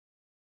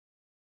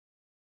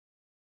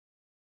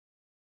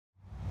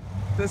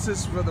This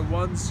is for the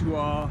ones who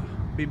are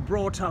been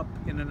brought up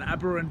in an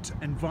aberrant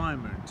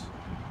environment.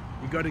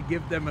 You got to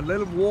give them a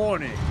little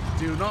warning.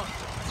 Do not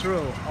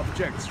throw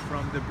objects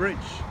from the bridge.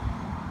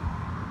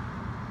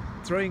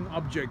 Throwing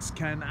objects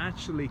can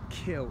actually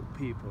kill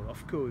people.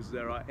 Of course,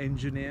 there are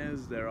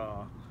engineers, there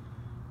are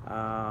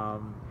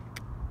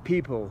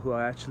people who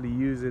are actually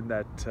using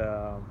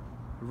that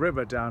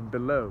river down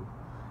below.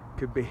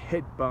 Could be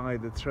hit by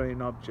the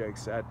thrown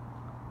objects at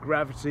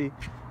gravity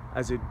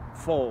as it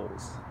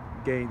falls.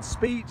 Gain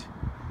speed,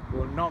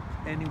 will knock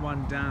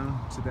anyone down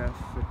to their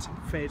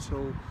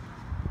fatal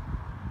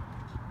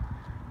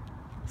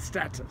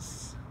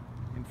status.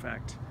 In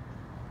fact,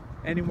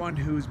 anyone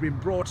who's been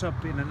brought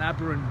up in an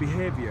aberrant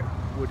behavior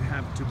would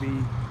have to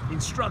be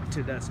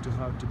instructed as to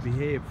how to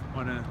behave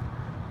on a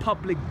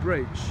public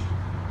bridge.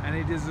 And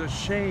it is a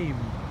shame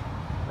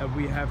that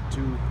we have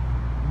to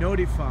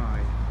notify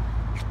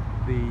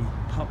the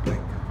public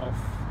of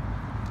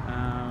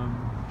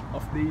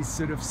these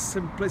sort of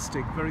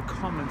simplistic, very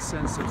common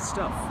sense of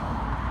stuff,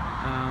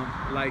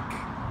 like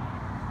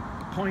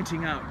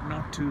pointing out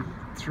not to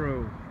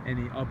throw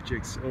any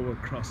objects over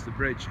across the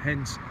bridge.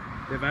 Hence,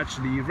 they've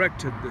actually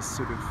erected this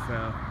sort of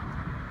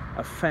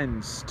a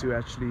fence to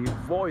actually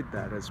avoid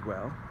that as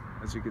well.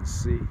 As you can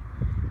see,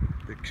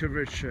 the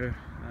curvature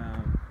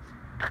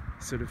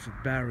sort of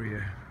a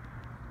barrier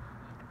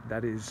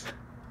that is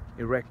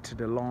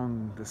erected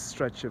along the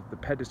stretch of the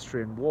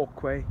pedestrian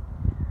walkway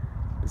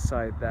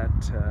beside that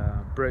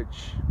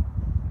bridge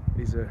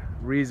is a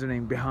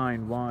reasoning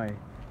behind why.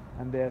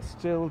 And they're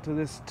still, to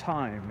this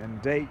time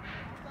and date,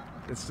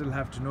 they still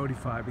have to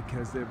notify,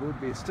 because there would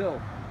be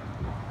still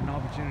an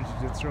opportunity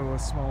to throw a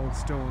small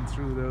stone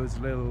through those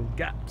little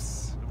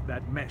gaps of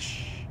that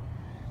mesh,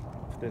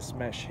 of this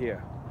mesh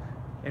here.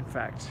 In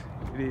fact,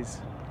 it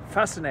is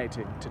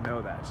fascinating to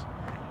know that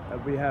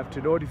we have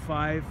to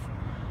notify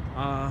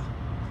our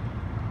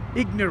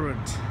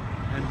ignorant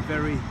and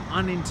very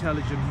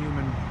unintelligent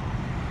human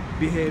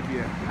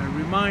behavior and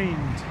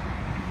remind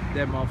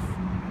them of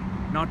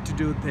not to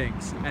do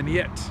things, and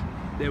yet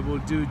they will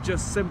do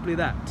just simply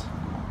that.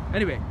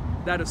 Anyway,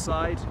 that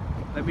aside,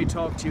 let me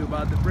talk to you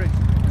about the bridge.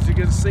 As you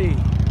can see,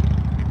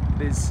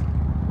 this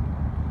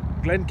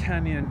Glen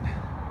Canyon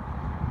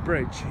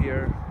bridge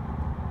here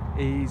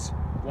is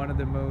one of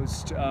the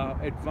most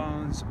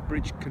advanced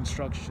bridge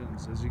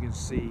constructions. As you can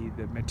see,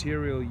 the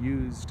material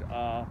used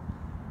are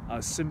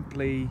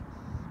simply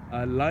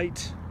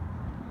light,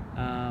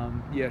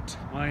 yet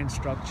iron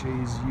structure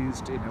is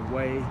used in a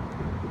way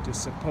to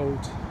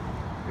support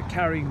the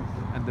carrying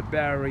and the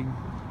bearing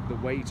the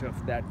weight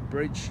of that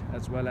bridge,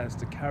 as well as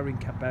the carrying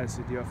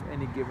capacity of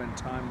any given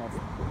time of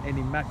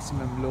any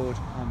maximum load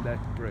on that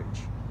bridge.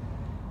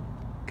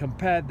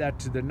 Compare that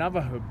to the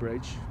Navajo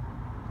Bridge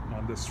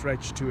on the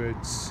stretch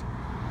towards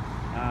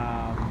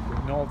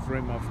the north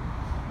rim of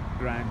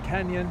Grand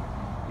Canyon.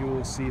 You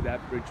will see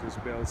that bridge was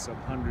built some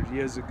 100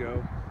 years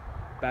ago.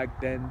 Back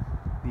then,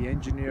 the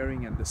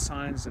engineering and the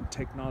science and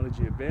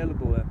technology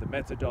available and the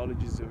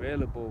methodologies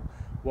available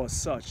was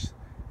such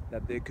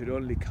that they could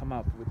only come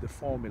up with the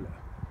formula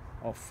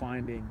of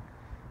finding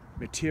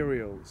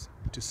materials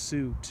to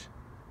suit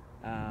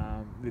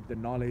with the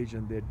knowledge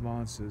and the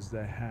advances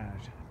they had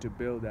to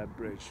build that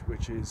bridge,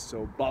 which is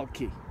so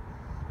bulky.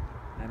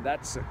 And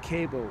that's a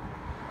cable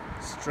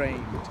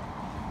strained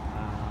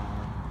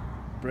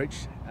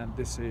bridge, and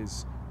this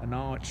is an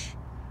arch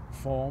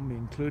form,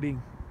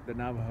 including the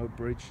Navajo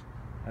Bridge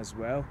as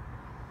well.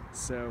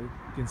 So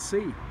you can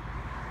see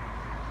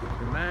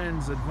the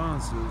man's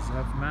advances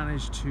have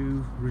managed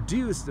to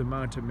reduce the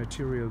amount of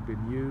material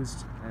being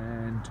used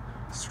and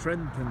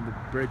strengthen the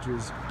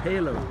bridge's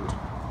payload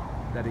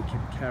that it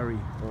can carry,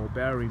 or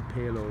bearing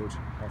payload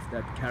of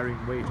that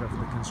carrying weight of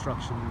the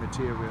construction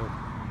material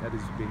that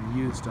is being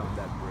used on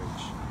that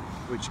bridge,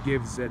 which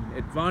gives an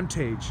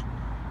advantage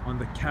on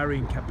the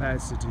carrying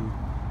capacity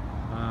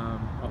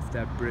of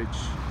that bridge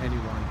any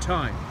one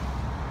time.